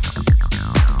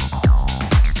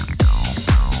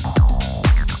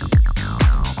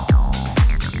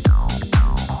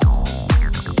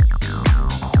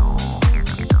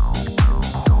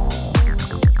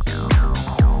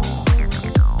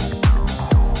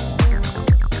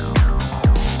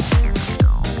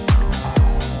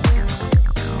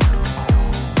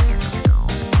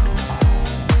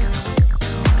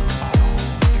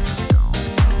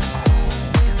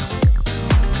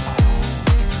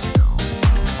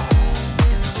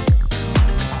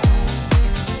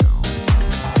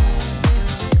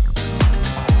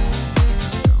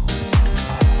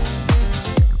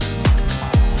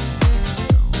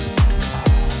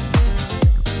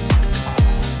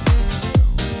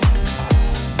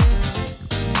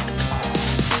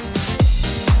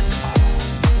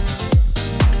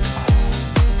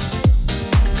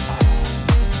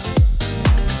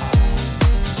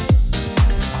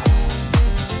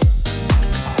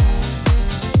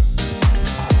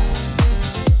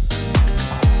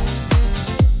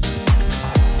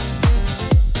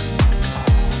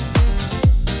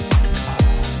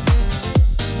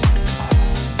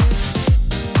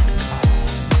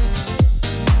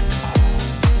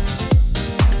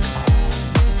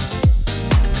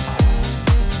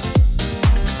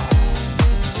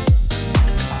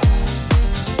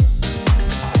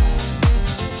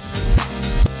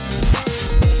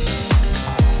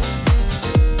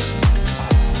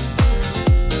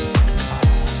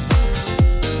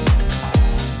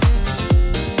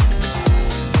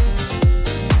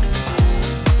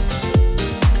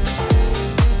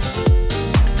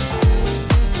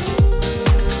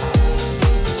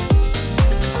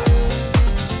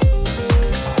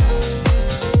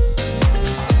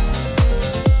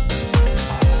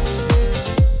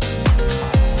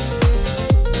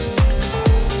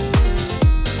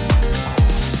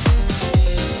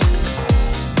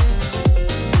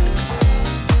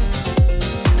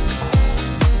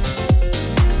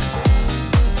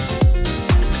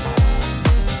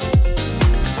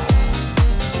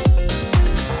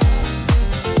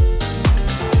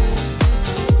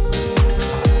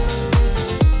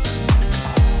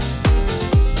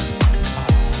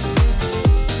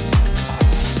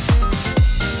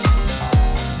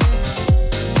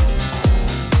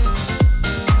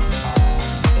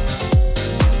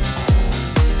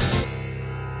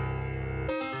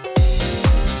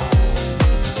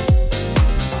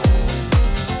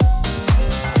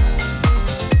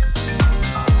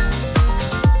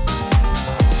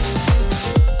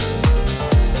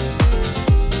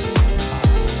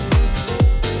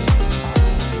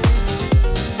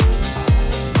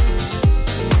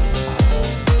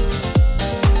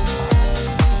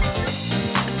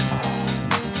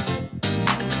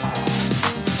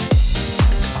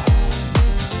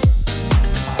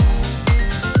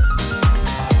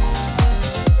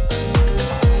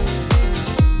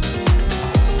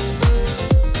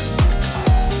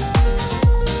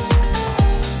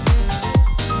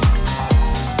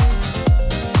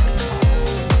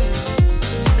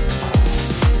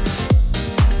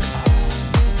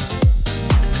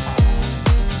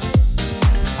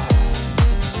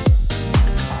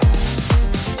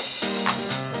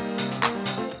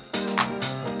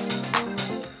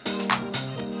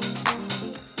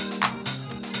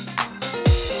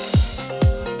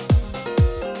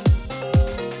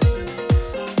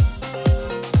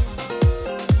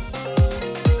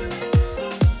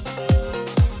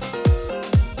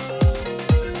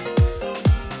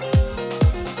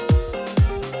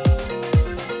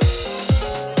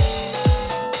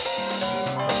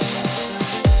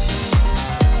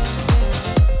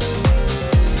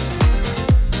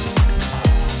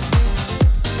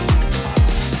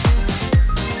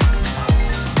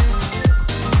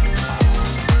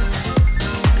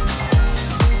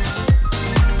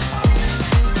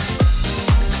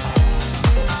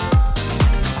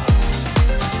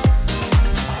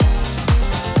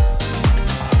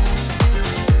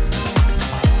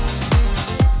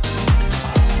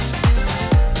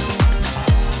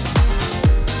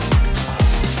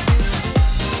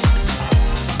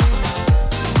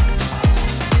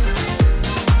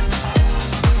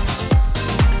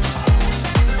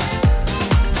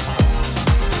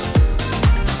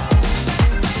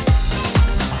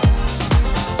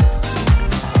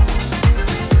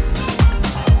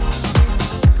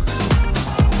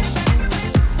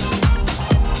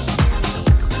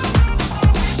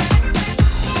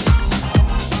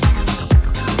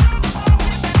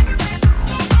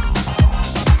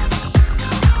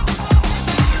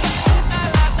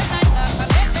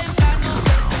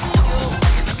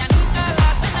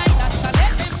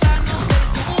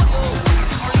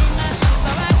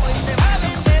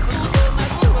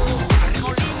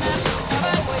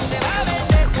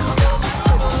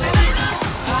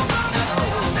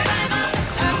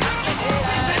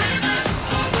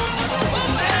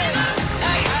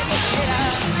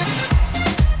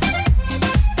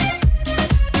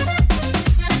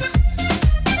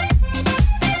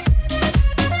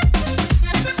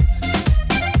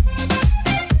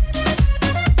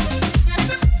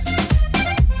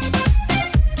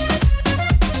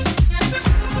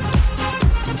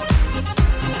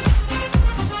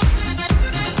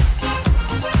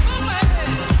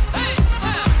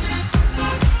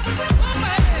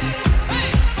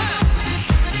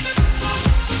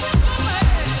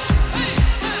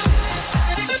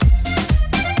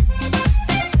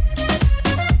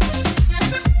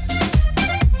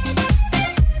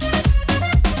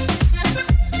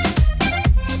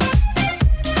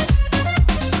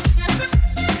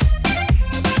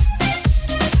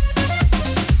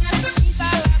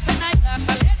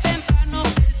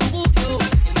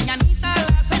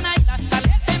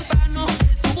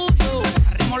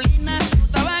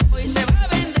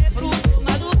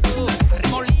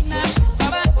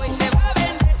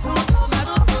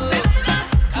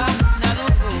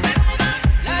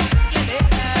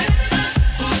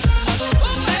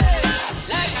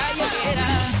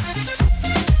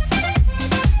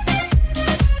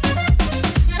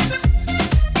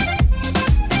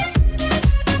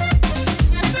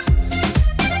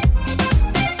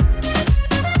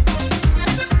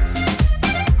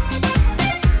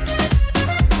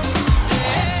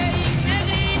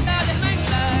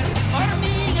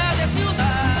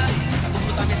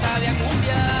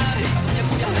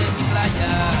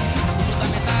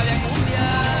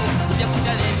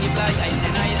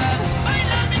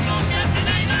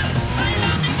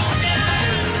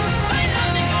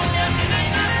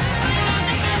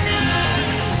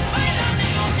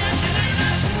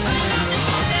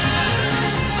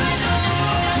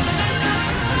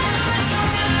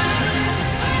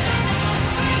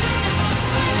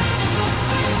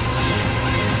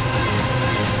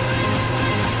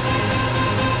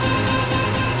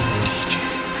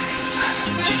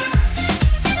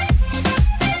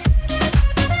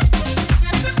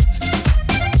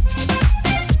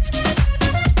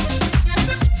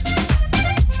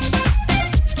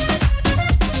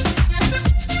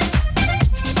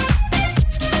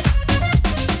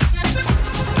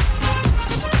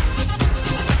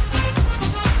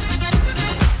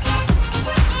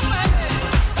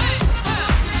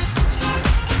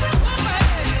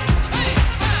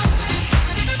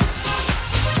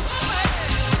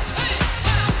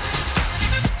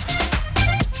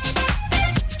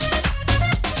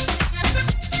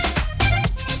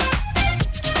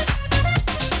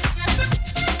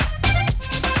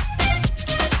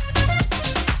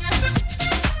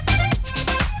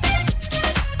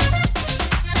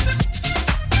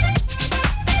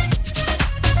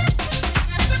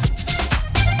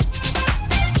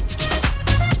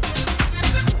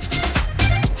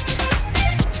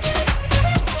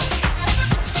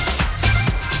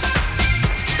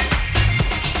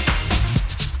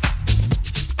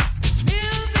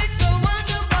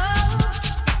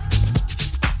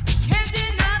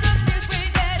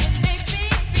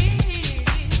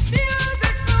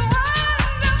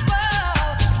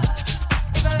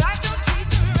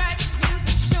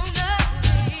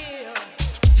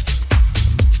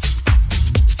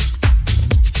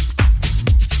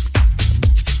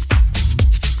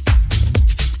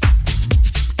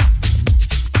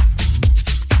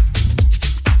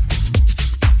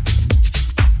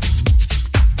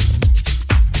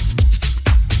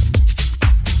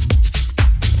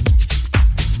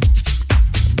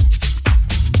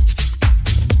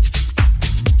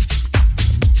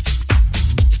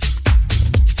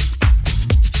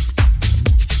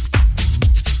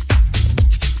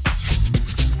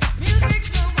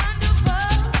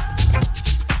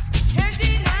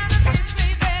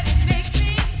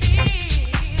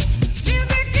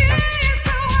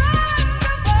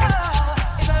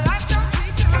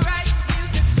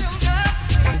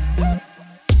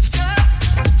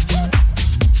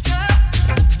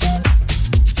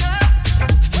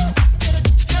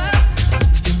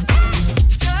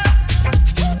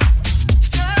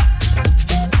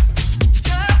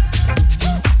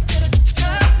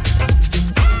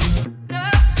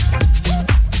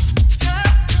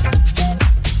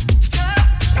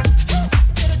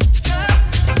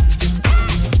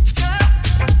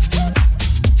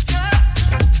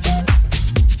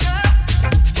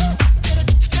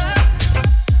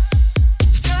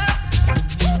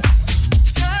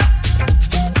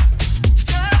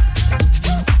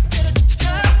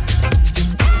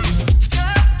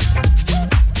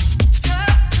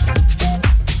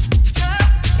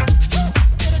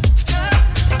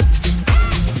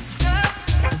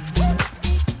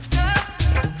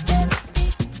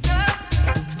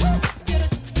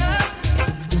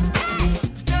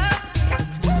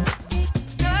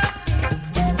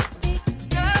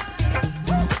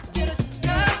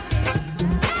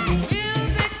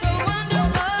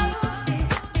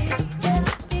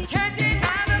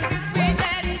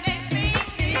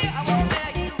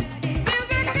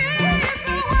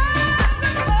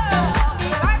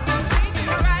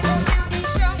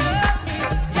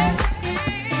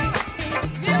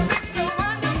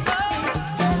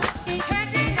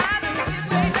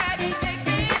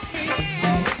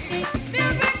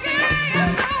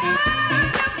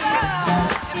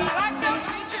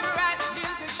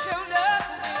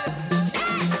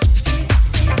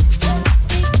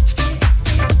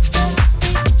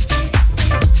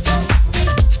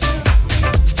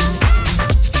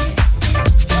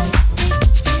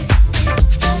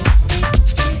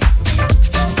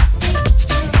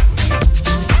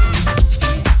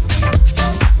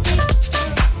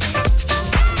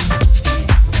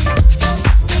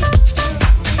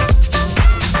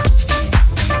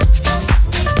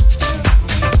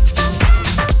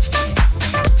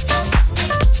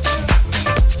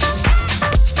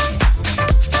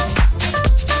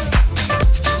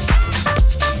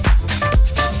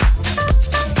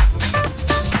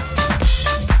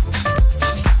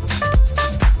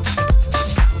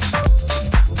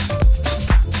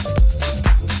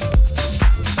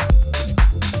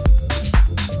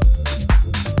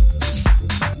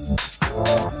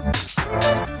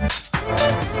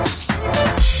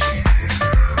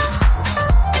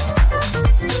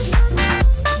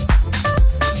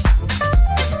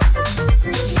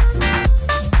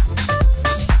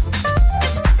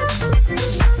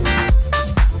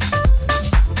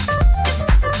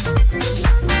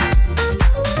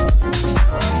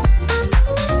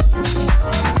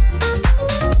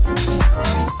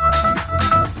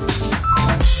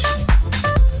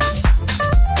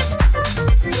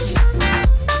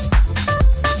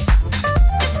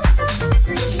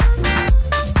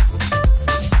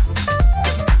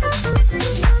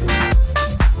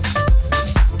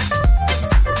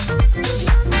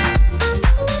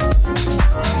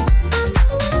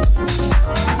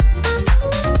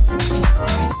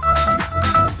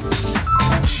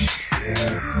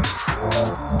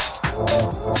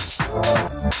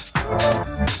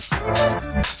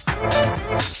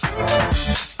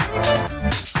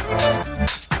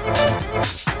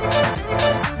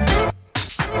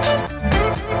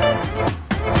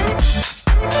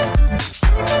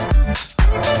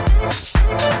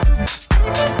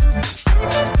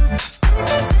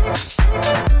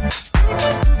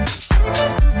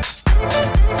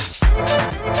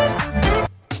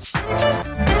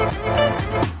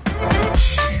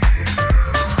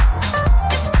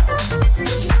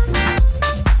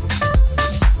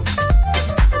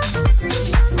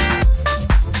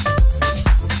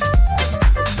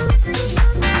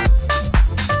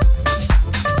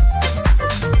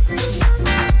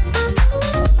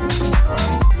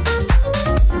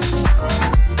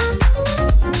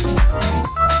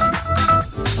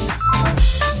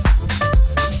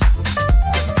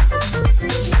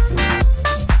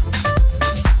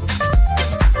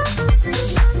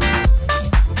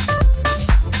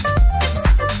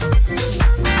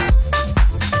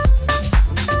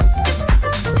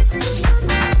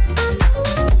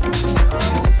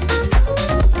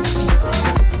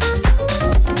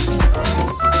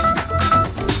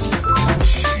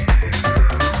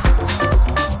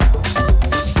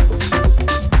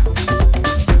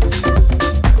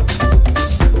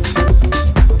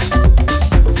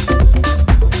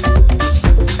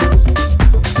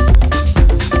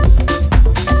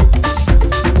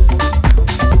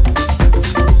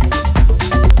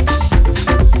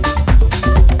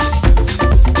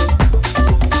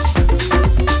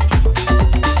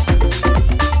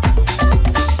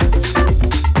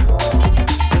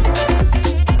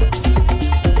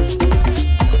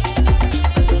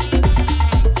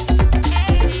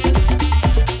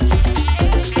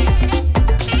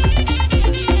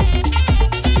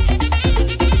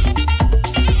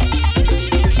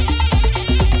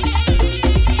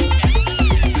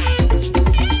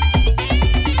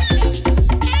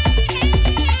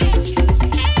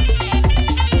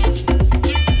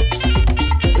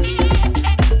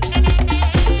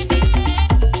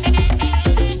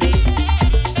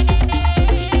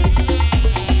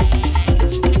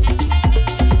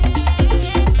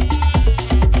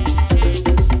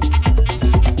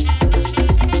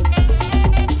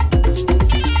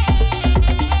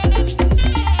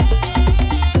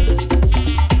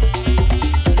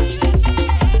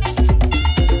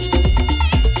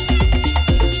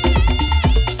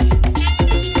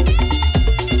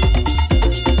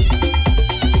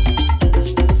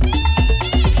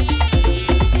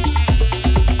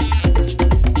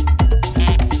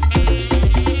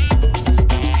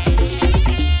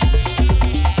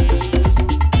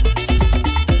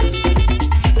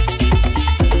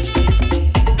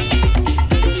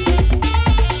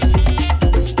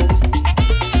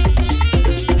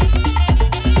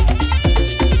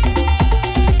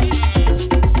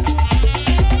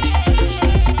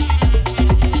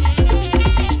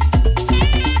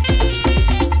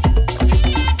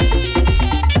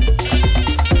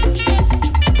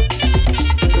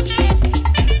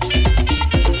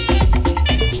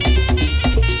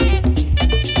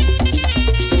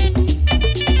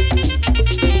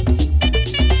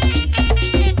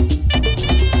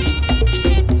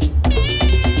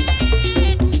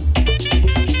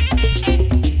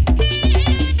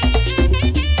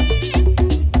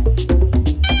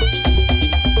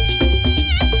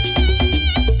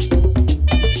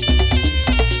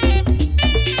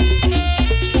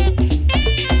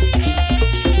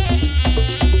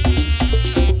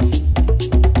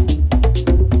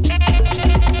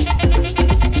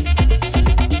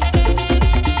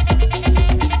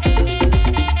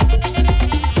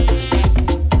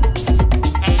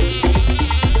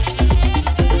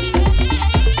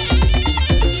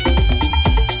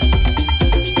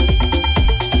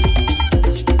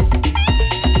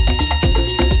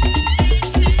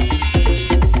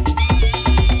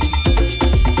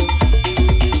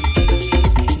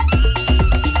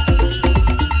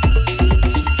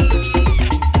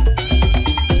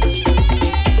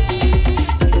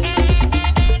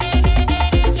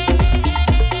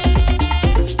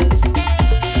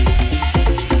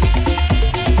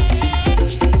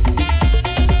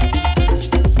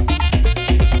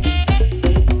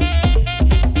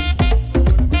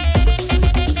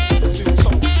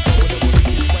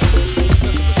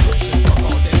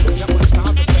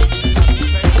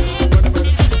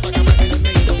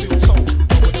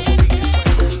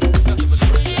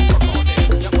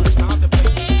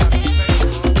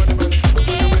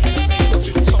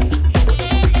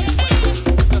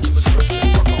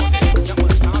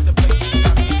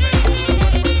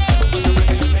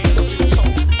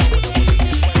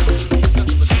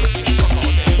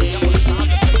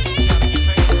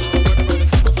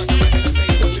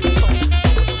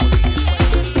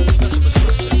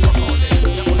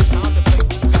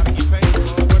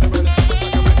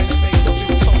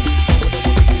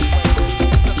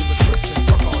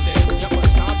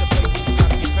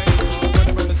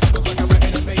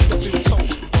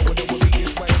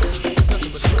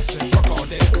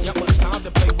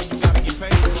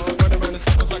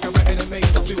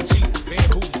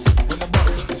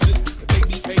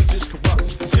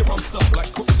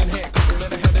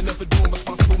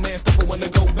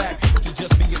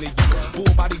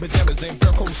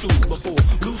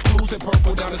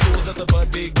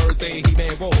 birthday,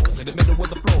 He-Man rolls in the middle of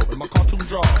the floor in my cartoon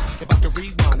draw. If I can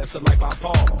rewind, that's a life I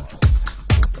pause.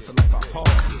 That's a life I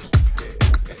pause. Yeah,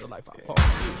 that's a life I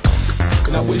pause.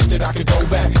 And I wish that I could go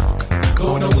back.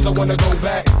 Lord knows I wanna go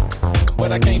back,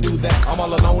 but I can't do that. I'm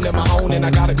all alone in my own and I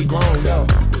gotta be grown, yo.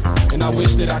 And I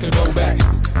wish that I could go back.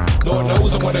 Lord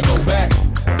knows I wanna go back,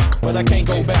 but I can't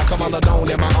go back. I'm all alone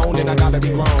in my own and I gotta be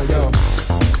grown, yo.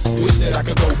 Wish that I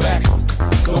could go back.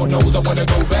 Lord knows I wanna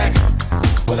go back,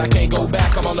 but I can't go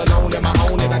back. I'm all alone in my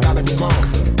own and I gotta be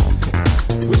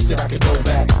grown. Wish that I could go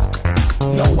back.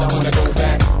 No, I wanna go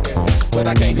back, but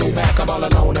I can't go back. I'm all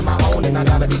alone in my own and I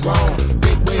gotta be grown.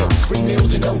 Big wheels, free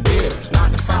meals and no beers.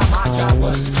 9 to 5, my job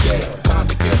was to share. Time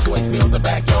to kill, toys fill the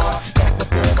backyard. Back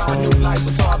before I knew life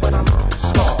was hard, but I'm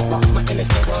scarred. Lost my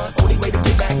innocence. Only way to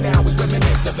get back now is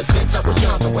reminisce. Ever since I was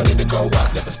young, I wanted to grow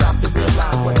up. Never stopped to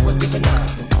realize what it was giving up.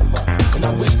 And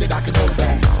I wish that I could go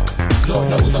back. Lord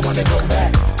knows I wanna go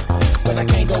back, but I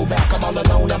can't go back. I'm all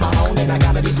alone on my own and I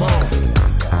gotta be grown.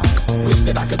 Wish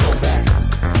that I could go back.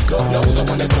 Lord knows I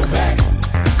wanna go back,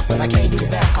 but I can't do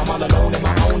that. I'm all alone in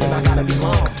my own and I gotta be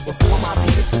wrong. Before my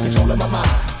beat took control of my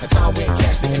mind. That's how I went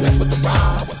cash, didn't mess with the rhyme.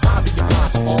 I was fine being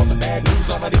blind to all the bad news.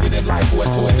 All I did in life were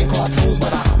toys and cartoons,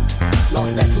 but I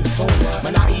lost that too soon.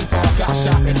 My naive heart got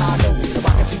shot and I knew if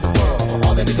I can see the world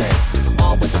all in the day.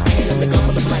 All with the pen and the gun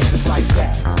for the blanks, it's like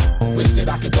that. Wish that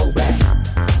I could go back.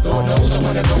 Lord knows I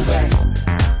wanna go back,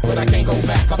 but I can't go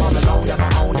back. I'm all alone on my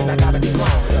own and I gotta be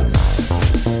wrong. Yeah.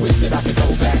 Wish that I could go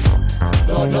back.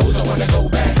 Lord knows I wanna go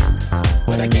back,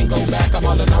 but I can't go back. I'm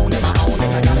all alone in my own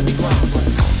and I gotta be grown.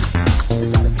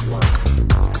 Gotta be grown.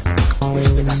 Wish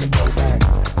that I could go back.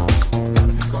 Gotta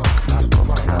be grown. Gotta be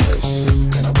grown. I wish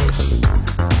and I wish.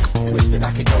 Wish that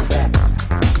I could go back.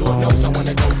 Lord knows I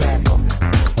wanna go back,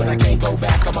 but I can't go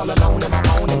back. I'm all alone in my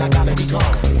own and I gotta be grown.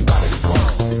 You gotta be grown.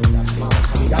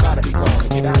 I gotta be grown.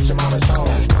 Get out your mama's home.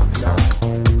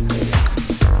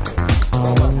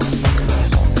 Grow up.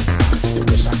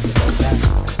 Wish I could go back.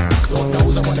 Lord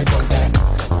knows I wanna go back.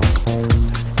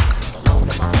 Alone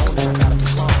on my own and I gotta be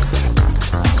grown.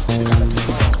 You gotta be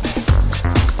grown.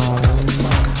 I gotta be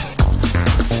grown.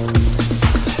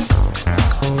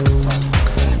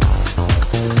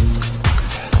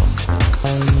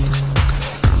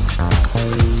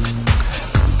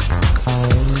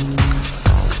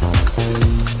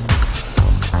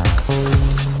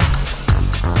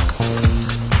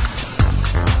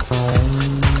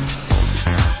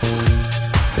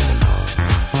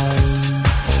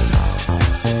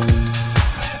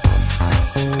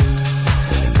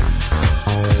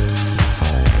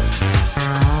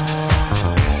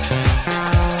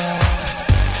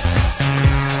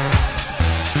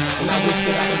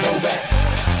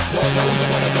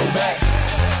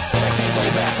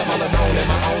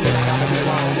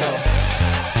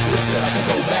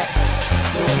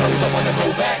 Lord knows I wanna go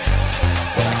back,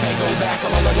 but I can't go back.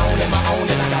 I'm all alone in my own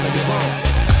and I gotta be wrong.